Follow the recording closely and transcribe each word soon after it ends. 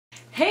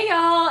Hey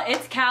y'all,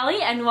 it's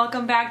Callie and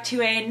welcome back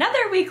to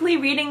another weekly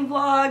reading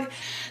vlog.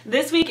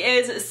 This week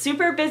is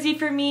super busy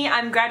for me.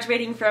 I'm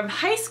graduating from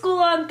high school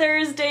on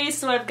Thursday,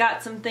 so I've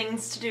got some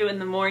things to do in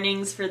the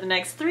mornings for the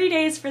next 3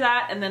 days for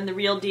that, and then the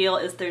real deal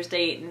is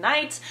Thursday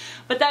night.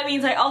 But that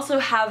means I also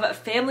have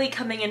family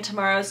coming in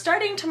tomorrow,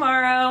 starting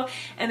tomorrow,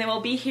 and they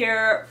will be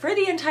here for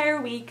the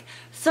entire week.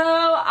 So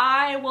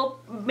I will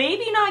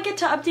maybe not get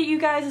to update you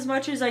guys as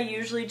much as I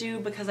usually do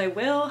because I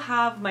will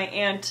have my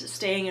aunt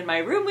staying in my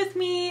room with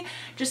me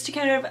just to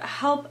kind of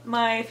help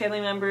my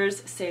family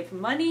members save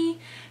money.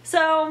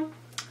 So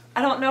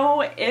I don't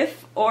know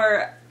if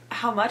or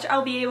how much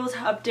I'll be able to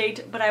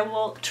update, but I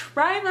will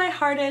try my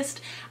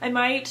hardest. I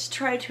might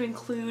try to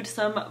include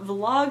some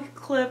vlog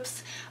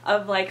clips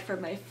of like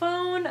from my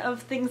phone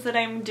of things that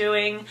I'm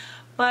doing.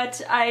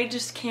 But I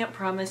just can't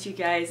promise you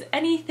guys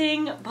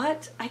anything,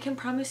 but I can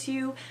promise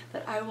you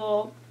that I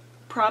will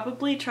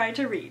probably try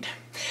to read.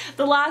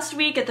 The last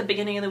week, at the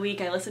beginning of the week,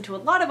 I listened to a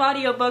lot of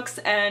audiobooks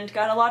and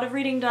got a lot of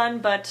reading done,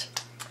 but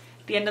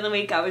at the end of the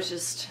week, I was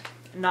just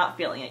not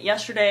feeling it.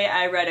 Yesterday,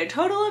 I read a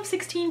total of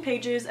 16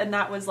 pages, and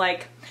that was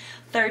like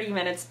 30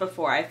 minutes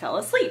before I fell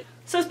asleep.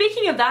 So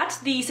speaking of that,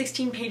 the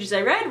 16 pages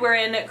I read were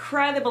in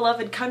Cry the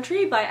Beloved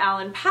Country by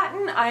Alan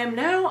Paton. I am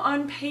now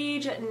on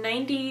page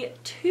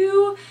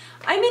 92.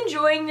 I'm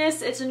enjoying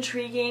this, it's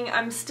intriguing.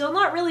 I'm still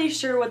not really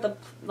sure what the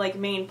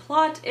main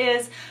plot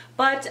is,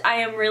 but I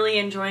am really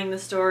enjoying the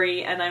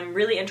story and I'm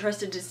really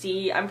interested to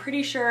see. I'm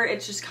pretty sure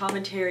it's just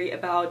commentary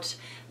about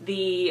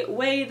the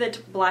way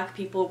that black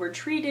people were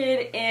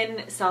treated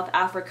in South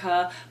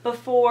Africa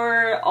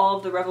before all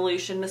of the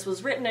revolution. This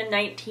was written in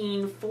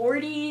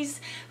 1940s,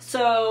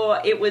 so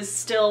it was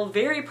still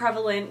very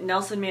prevalent.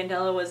 Nelson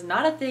Mandela was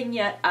not a thing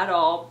yet at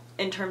all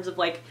in terms of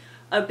like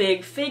a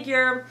big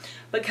figure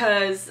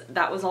because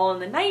that was all in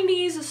the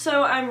 90s,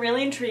 so I'm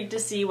really intrigued to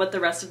see what the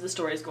rest of the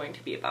story is going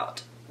to be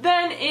about.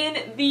 Then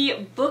in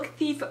The Book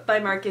Thief by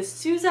Marcus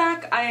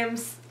Zusak, I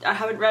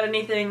haven't read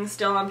anything,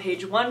 still on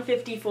page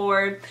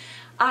 154.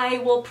 I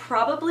will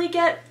probably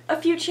get a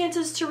few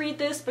chances to read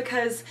this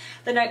because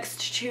the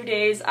next 2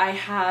 days I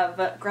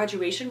have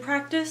graduation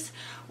practice,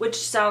 which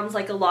sounds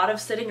like a lot of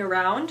sitting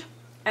around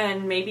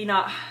and maybe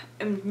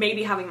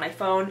having my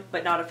phone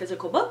but not a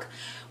physical book,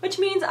 which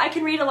means I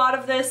can read a lot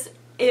of this.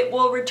 It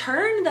will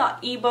return the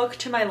ebook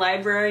to my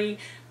library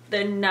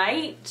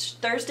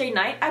Thursday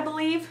night, I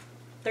believe.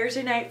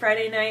 Thursday night,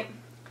 Friday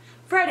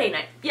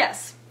night,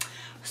 yes.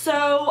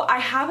 So I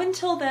have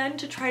until then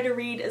to try to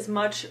read as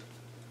much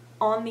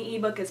on the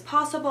ebook as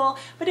possible,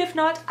 but if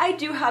not, I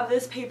do have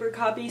this paper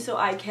copy so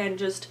I can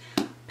just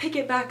pick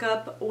it back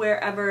up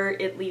wherever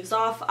it leaves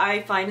off.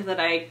 I find that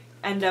I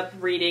end up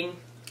reading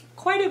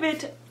quite a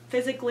bit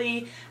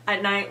physically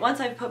at night once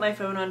I've put my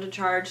phone on to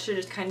charge to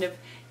just kind of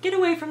get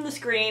away from the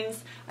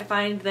screens. I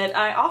find that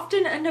I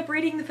often end up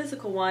reading the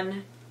physical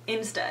one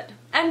instead.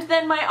 And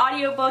then my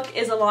audiobook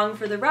is Along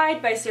for the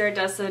Ride by Sarah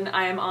Dessen.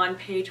 I am on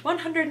page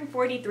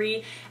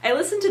 143. I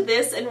listened to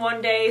this in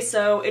one day,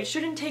 so it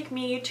shouldn't take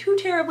me too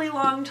terribly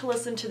long to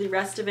listen to the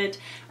rest of it.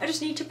 I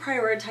just need to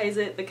prioritize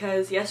it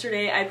because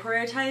yesterday I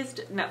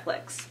prioritized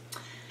Netflix,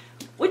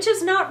 which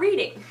is not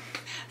reading.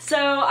 So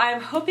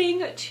I'm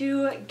hoping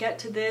to get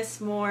to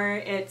this more.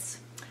 It's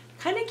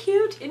kind of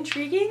cute,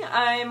 intriguing.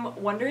 I'm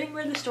wondering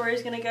where the story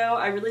is gonna go.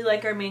 I really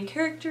like our main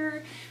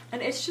character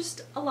and it's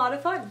just a lot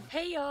of fun.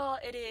 Hey y'all,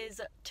 it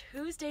is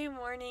Tuesday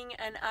morning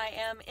and I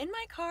am in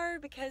my car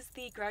because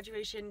the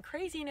graduation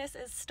craziness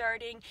is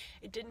starting.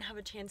 I didn't have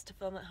a chance to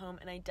film at home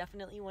and I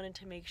definitely wanted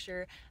to make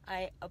sure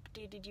I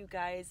updated you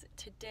guys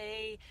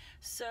today.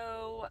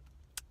 So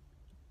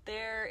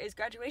there is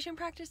graduation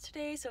practice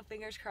today, so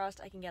fingers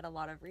crossed I can get a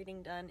lot of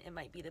reading done. It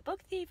might be The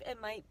Book Thief,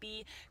 it might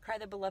be Cry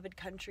the Beloved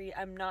Country,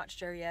 I'm not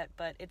sure yet,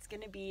 but it's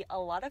gonna be a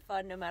lot of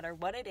fun no matter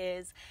what it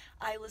is.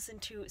 I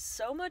listened to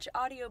so much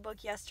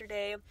audiobook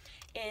yesterday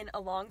in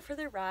Along for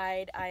the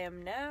Ride. I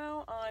am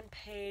now on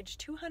page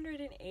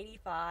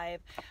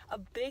 285, a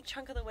big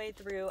chunk of the way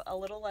through, a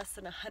little less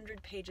than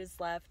 100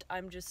 pages left.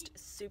 I'm just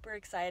super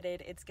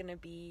excited. It's gonna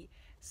be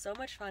so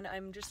much fun.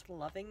 I'm just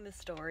loving the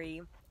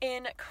story.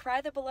 In Cry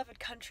the Beloved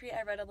Country,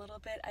 I read a little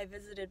bit. I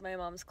visited my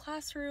mom's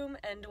classroom,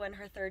 and when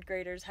her third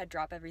graders had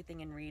drop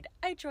everything and read,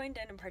 I joined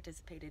in and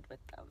participated with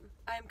them.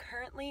 I'm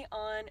currently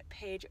on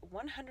page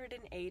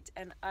 108,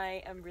 and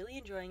I am really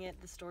enjoying it.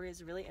 The story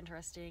is really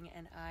interesting,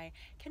 and I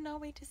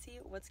cannot wait to see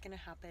what's gonna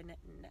happen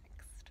next.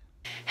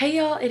 Hey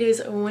y'all, it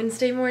is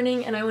Wednesday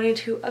morning and I wanted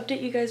to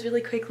update you guys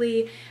really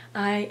quickly.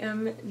 I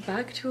am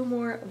back to a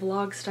more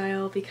vlog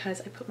style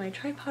because I put my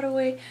tripod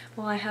away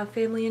while I have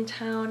family in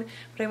town,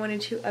 but I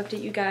wanted to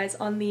update you guys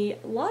on the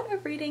lot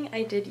of reading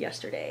I did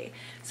yesterday.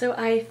 So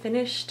I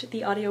finished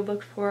the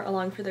audiobook for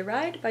Along for the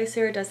Ride by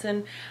Sarah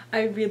Dessen.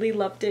 I really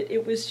loved it.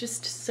 It was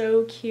just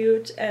so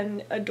cute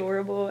and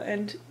adorable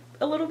and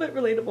a little bit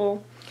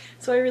relatable.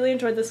 So I really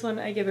enjoyed this one.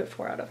 I give it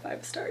 4 out of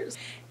 5 stars.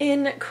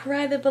 In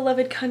Cry the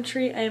Beloved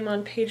Country, I am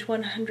on page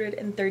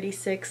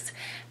 136.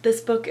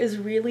 This book is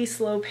really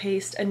slow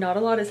paced and not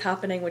a lot is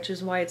happening, which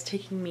is why it's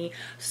taking me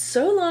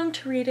so long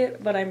to read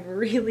it, but I'm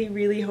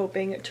really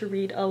hoping to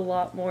read a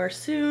lot more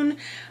soon.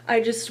 I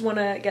just want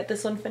to get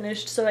this one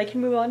finished so I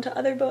can move on to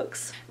other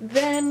books.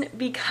 Then,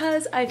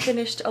 because I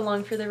finished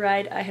Along for the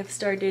Ride, I have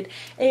started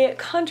A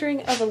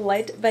Conjuring of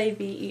Light by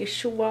V.E.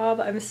 Schwab.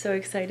 I'm so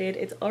excited.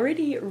 It's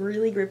already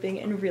really gripping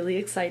and really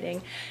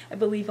exciting. I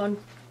believe I'm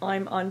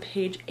on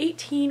page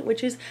 18,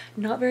 which is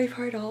not very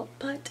far at all,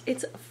 but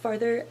it's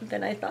farther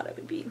than I thought it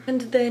would be.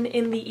 And then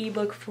in the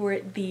ebook for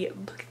The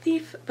Book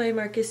Thief by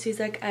Marcus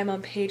Zuzak, I'm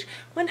on page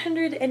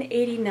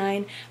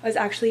 189. I was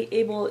actually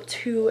able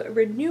to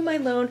renew my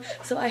loan,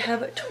 so I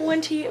have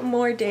 20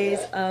 more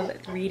days of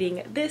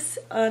reading this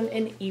on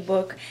an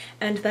ebook,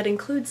 and that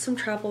includes some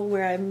travel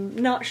where I'm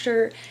not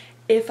sure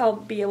if I'll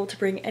be able to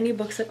bring any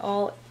books at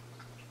all,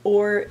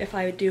 or if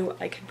I do,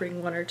 I could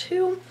bring 1 or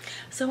 2.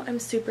 So I'm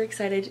super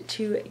excited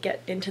to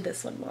get into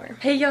this one more.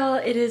 Hey y'all,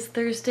 it is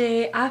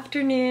Thursday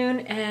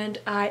afternoon and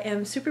I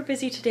am super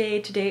busy today.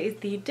 Today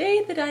is the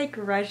day that I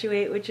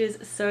graduate, which is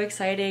so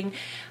exciting.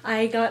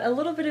 I got a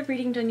little bit of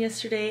reading done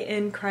yesterday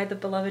in Cry the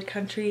Beloved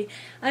Country.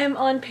 I am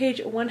on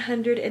page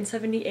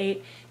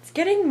 178. It's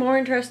getting more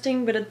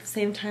interesting, but at the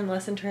same time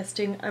less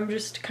interesting. I'm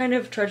just kind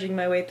of trudging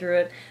my way through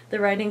it. The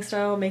writing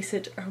style makes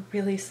it a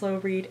really slow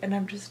read and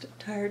I'm just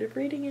tired of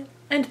reading it.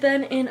 And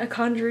then in A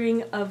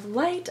Conjuring of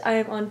Light, I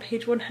am on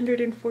page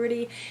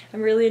 140.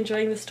 I'm really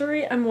enjoying the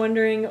story. I'm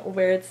wondering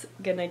where it's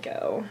gonna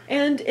go.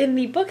 And in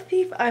The Book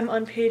Thief, I'm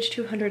on page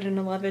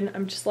 211.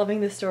 I'm just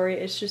loving the story.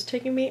 It's just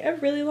taking me a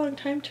really long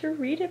time to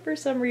read it for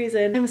some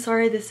reason. I'm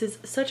sorry this is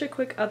such a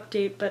quick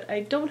update, but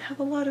I don't have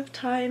a lot of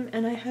time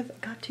and I have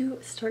got to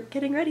start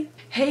getting ready.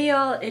 Hey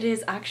y'all, it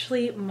is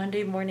actually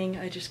Monday morning.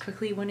 I just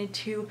quickly wanted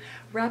to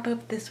wrap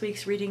up this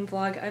week's reading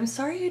vlog. I'm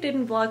sorry I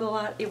didn't vlog a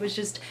lot. It was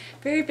just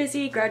very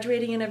busy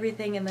graduating and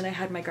everything, and then I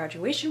had my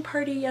graduation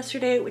party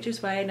yesterday, which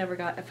is why I never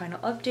got a final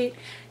update.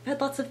 I had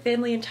lots of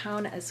family in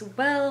town as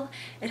well.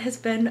 It has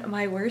been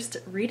my worst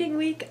reading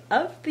week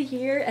of the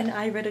year, and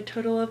I read a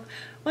total of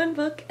 1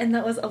 book, and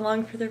that was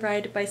Along for the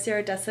Ride by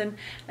Sarah Dessen.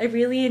 I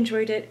really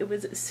enjoyed it. It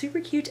was super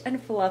cute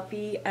and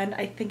fluffy, and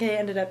I think I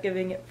ended up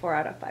giving it 4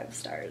 out of 5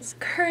 stars.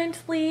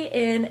 Currently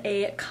in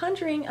A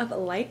Conjuring of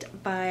Light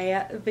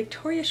by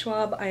Victoria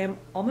Schwab, I am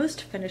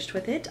almost finished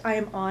with it. I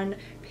am on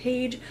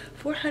page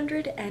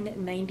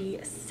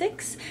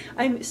 496.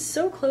 I'm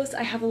so close.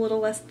 I have a little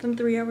less than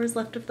 3 hours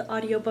left of the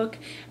audiobook,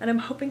 and I'm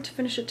hoping to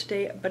finish it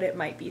today, but it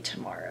might be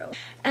tomorrow.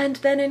 And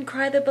then in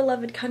Cry the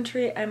Beloved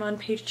Country, I'm on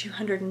page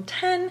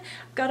 210.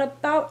 I've got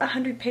about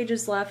 100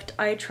 pages left.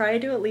 I try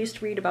to at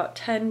least read about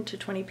 10 to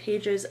 20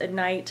 pages a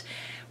night.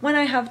 When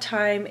I have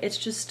time, it's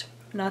just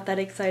not that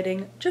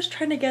exciting. Just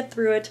trying to get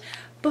through it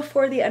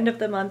before the end of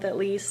the month at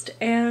least.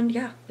 And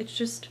yeah, it's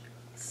just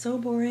so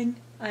boring.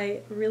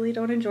 I really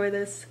don't enjoy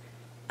this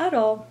at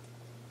all,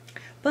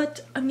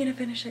 but I'm gonna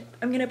finish it.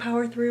 I'm gonna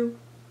power through.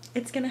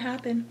 It's gonna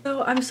happen.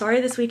 So I'm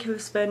sorry this week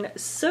has been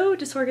so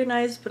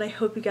disorganized, but I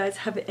hope you guys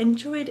have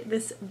enjoyed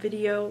this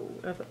video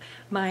of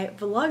my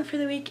vlog for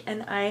the week,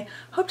 and I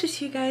hope to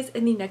see you guys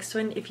in the next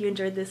one. If you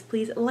enjoyed this,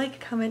 please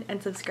like, comment,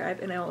 and subscribe,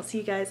 and I will see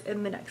you guys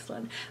in the next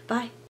one. Bye!